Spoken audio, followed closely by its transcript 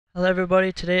Hello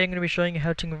everybody, today I'm going to be showing you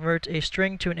how to convert a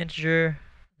string to an integer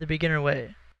the beginner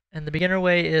way. And the beginner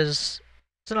way is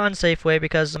it's an unsafe way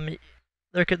because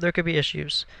there could be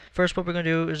issues. First, what we're going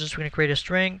to do is we're going to create a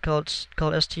string called str,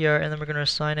 and then we're going to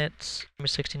assign it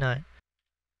 69.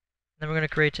 Then we're going to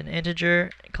create an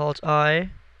integer called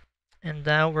I, and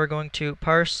now we're going to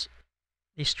parse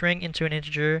the string into an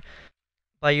integer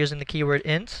by using the keyword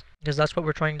int, because that's what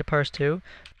we're trying to parse to.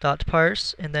 Dot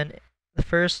parse, and then the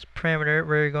first parameter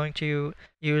we're going to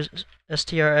use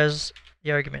str as the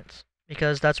argument,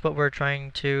 because that's what we're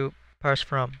trying to parse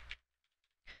from.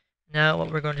 Now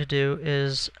what we're going to do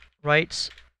is write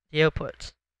the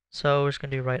output. So we're just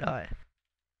going to do write I.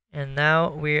 And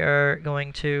now we are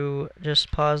going to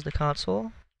just pause the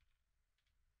console.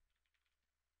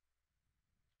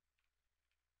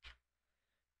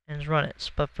 And run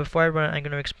it. But before I run it, I'm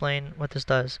going to explain what this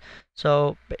does.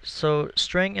 So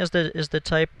string is the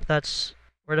type that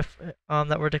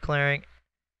we're declaring.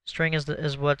 String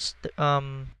is what's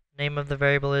the name of the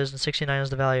variable is, and 69 is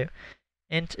the value.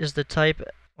 Int is the type.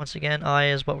 Once again, I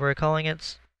is what we're calling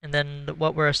it, and then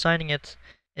what we're assigning it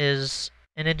is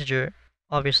an integer,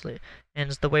 obviously.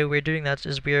 And the way we're doing that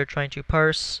is we are trying to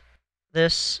parse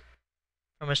this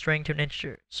from a string to an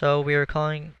integer. So we are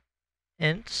calling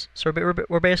int. So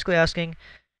we're basically asking,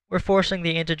 we're forcing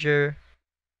the integer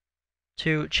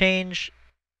to change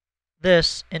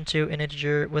this into an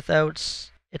integer without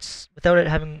it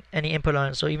having any input on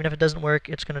it. So even if it doesn't work,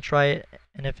 it's going to try it,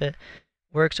 and if it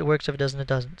works, it works. If it doesn't, it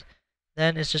doesn't.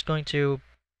 Then it's just going to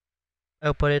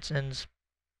output it and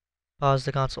pause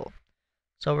the console.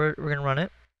 So we're going to run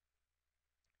it,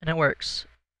 and it works.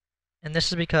 And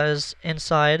this is because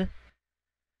inside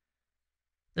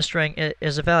the string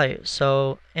is a value.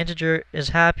 So integer is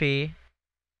happy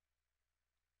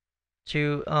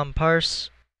to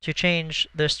change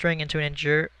the string into an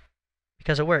integer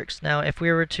because it works. Now, if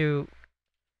we were to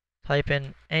type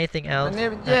in anything else,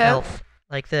 elf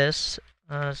like this,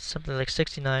 something like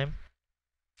 69,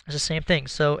 it's the same thing.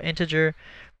 So integer,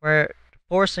 we're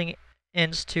forcing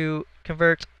ints to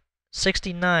convert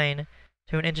 69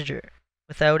 to an integer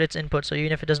without its input. So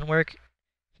even if it doesn't work,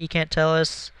 he can't tell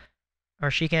us, or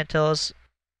she can't tell us.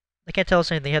 They can't tell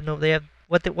us anything. They have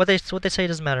what they say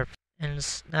doesn't matter.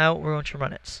 And now we're going to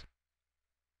run it.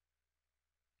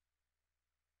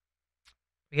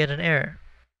 We get an error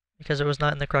because it was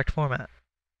not in the correct format.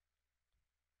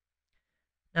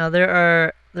 Now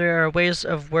there are ways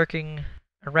of working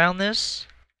around this,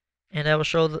 and I will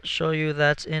show you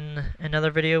that in another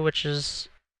video, which is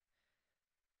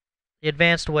the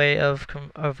advanced way of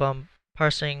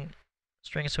parsing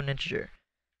strings to an integer.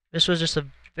 This was just a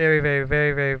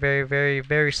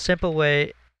very simple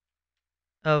way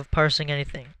of parsing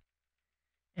anything,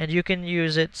 and you can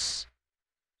use this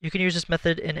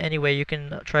method in any way. You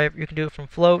can do it from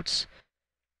floats,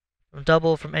 from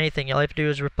double, from anything. All you have to do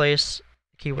is replace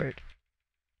the keyword.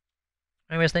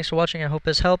 Anyways, thanks for watching. I hope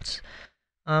this helped.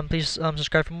 Please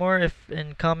subscribe for more.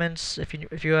 In comments, if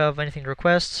you have anything to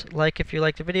request, like if you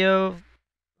like the video,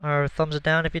 or thumbs it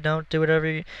down if you don't. Do whatever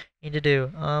you need to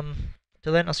do.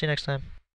 Till then, I'll see you next time.